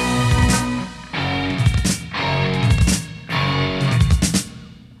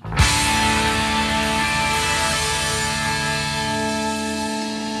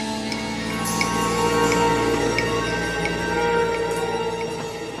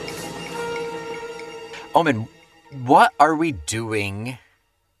 Omen, what are we doing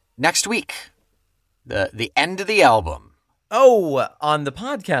next week? The end of the album. Oh, on the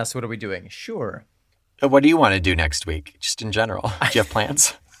podcast, what are we doing? Sure. What do you want to do next week? Just in general. Do you have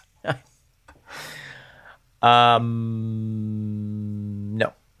plans? No,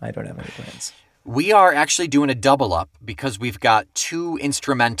 I don't have any plans. We are actually doing a double up because we've got 2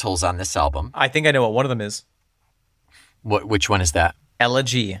 instrumentals on this album. I think I know what one of them is. Which one is that?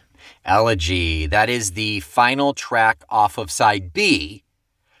 Elegy. Elegy. That is the final track off of side B,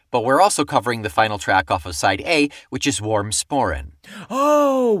 but we're also covering the final track off of side A, which is Warm Sporen.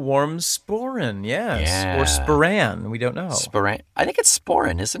 Oh, Warm Sporen, yes. Yeah. Or Sporan, we don't know. Sporen. I think it's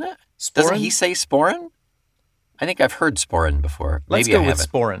Sporen, isn't it? Sporen? Doesn't he say Sporen? I think I've heard Sporen before. Let's Maybe go I with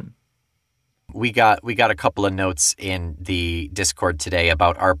haven't. Sporen. We got a couple of notes in the Discord today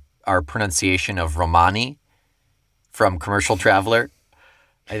about our pronunciation of Romani from Commercial Traveler.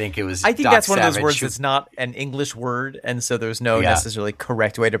 I think it was. I think Doc that's one of those Savage words who- that's not an English word, and so there's no Yeah. necessarily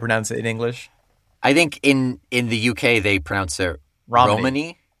correct way to pronounce it in English. I think in the UK they pronounce it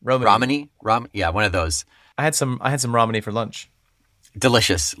Romani. Romani. Yeah, one of those. I had some Romani for lunch.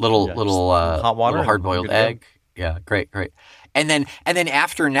 Delicious little hot water little hard boiled and good to go. egg. Yeah, great. And then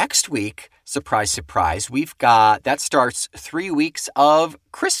after next week, surprise, we've got that starts 3 weeks of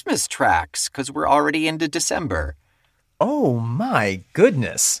Christmas tracks because we're already into December. Oh my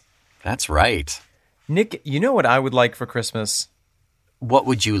goodness. That's right. Nick, you know what I would like for Christmas? What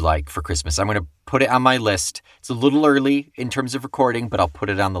would you like for Christmas? I'm going to put it on my list. It's a little early in terms of recording, but I'll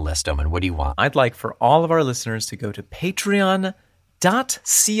put it on the list, Omen. What do you want? I'd like for all of our listeners to go to patreon.com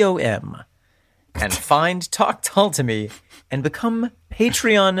and find Talk Tall to Me and become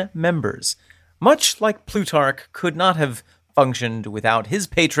Patreon members. Much like Plutarch could not have functioned without his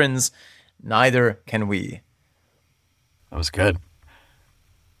patrons, neither can we. That was good.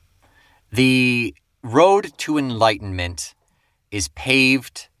 The road to enlightenment is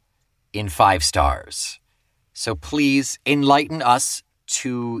paved in 5 stars. So please enlighten us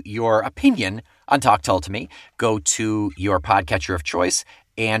to your opinion on Talk Tall to Me. Go to your podcatcher of choice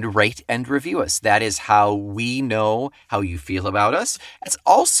and rate and review us. That is how we know how you feel about us. It's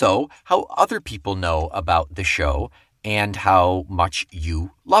also how other people know about the show and how much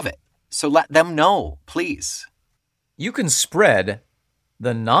you love it. So let them know, please. You can spread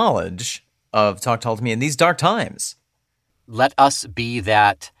the knowledge of Talk Tall to Me in these dark times. Let us be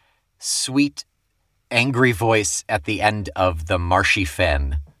that sweet, angry voice at the end of the marshy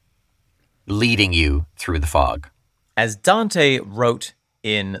fen, leading you through the fog. As Dante wrote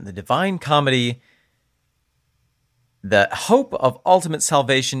in the Divine Comedy, the hope of ultimate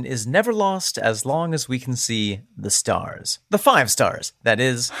salvation is never lost as long as we can see the stars. The 5 stars, that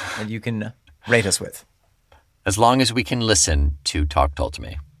is, and you can rate us with. As long as we can listen to Talk Tall to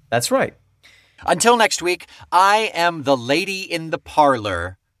Me. That's right. Until next week, I am the lady in the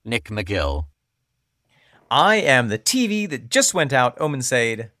parlor, Nick McGill. I am the TV that just went out, Omen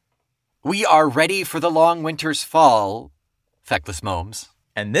Said. We are ready for the long winter's fall, Feckless Momes.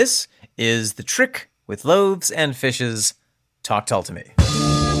 And this is The Trick with Loaves and Fishes. Talk Tall to Me.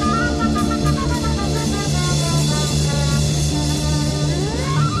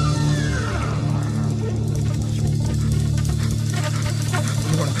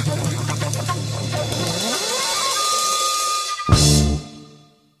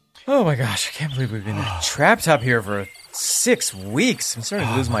 Oh my gosh, I can't believe we've been trapped up here for 6 weeks. I'm starting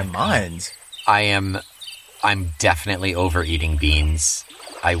to lose my mind. I am I'm definitely overeating beans.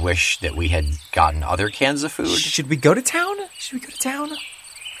 I wish that we had gotten other cans of food. Should we go to town?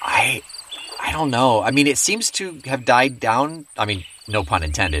 I don't know. I mean, it seems to have died down. I mean, no pun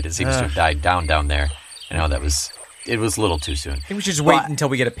intended. It seems to have died down there. I know it was a little too soon. I think we should just wait until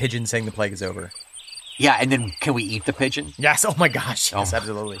we get a pigeon saying the plague is over. Yeah, and then can we eat the pigeon? Yes. Oh my gosh. Yes,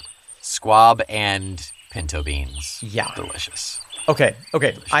 absolutely. Squab and pinto beans. Yeah. Delicious. Okay.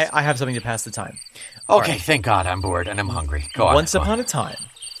 I have something to pass the time. Okay, thank God I'm bored and I'm hungry. Go on. Once upon a time,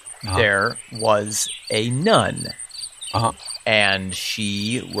 there was a nun. Uh-huh. And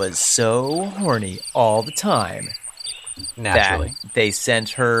she was so horny all the time Naturally. that they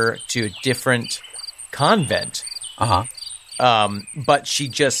sent her to a different convent. Uh-huh. But she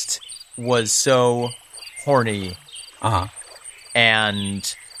just was so horny. Uh-huh.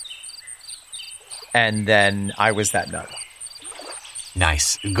 And then I was that nun.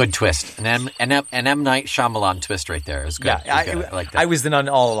 Nice. Good twist. An M. Night Shyamalan twist right there. It was good. Yeah, It was good. I like that. I was the nun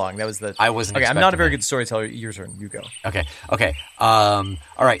all along. That was the. I wasn't Okay, I'm not a very expecting good storyteller. Your turn. You go. Okay. All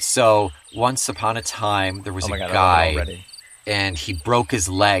right. So once upon a time, there was Oh my a God, I guy, love it already. and he broke his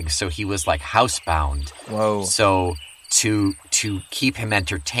leg, so he was like housebound. Whoa. So to keep him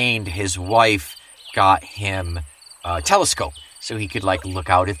entertained, his wife got him a telescope, so he could like look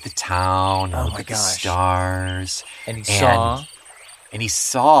out at the town, and look at the stars, And he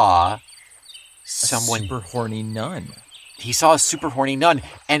saw someone. super horny nun. He saw a super horny nun,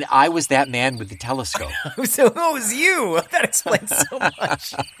 and I was that man with the telescope. So it was you. That explains so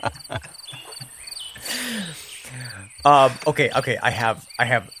much. Okay.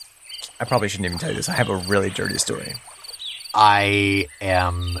 I probably shouldn't even tell you this. I have a really dirty story. I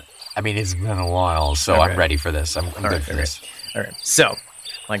mean, it's been a while, so Okay. I'm ready for this. I'm good for this. All right. So,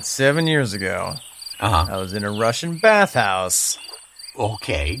 like 7 years ago, Uh-huh. I was in a Russian bathhouse.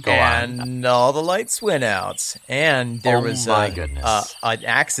 Okay, go on. And all the lights went out, and there was goodness. an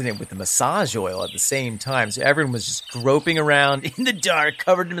accident with the massage oil at the same time. So everyone was just groping around in the dark,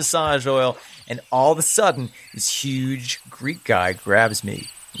 covered in massage oil, and all of a sudden, this huge Greek guy grabs me.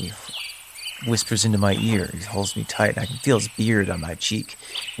 He whispers into my ear. He holds me tight. I can feel his beard on my cheek,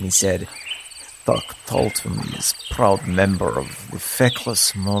 and he said, "Doc Dalton is proud member of the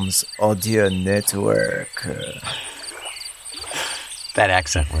Feckless Moms Audio Network." That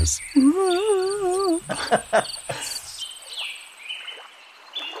accent was...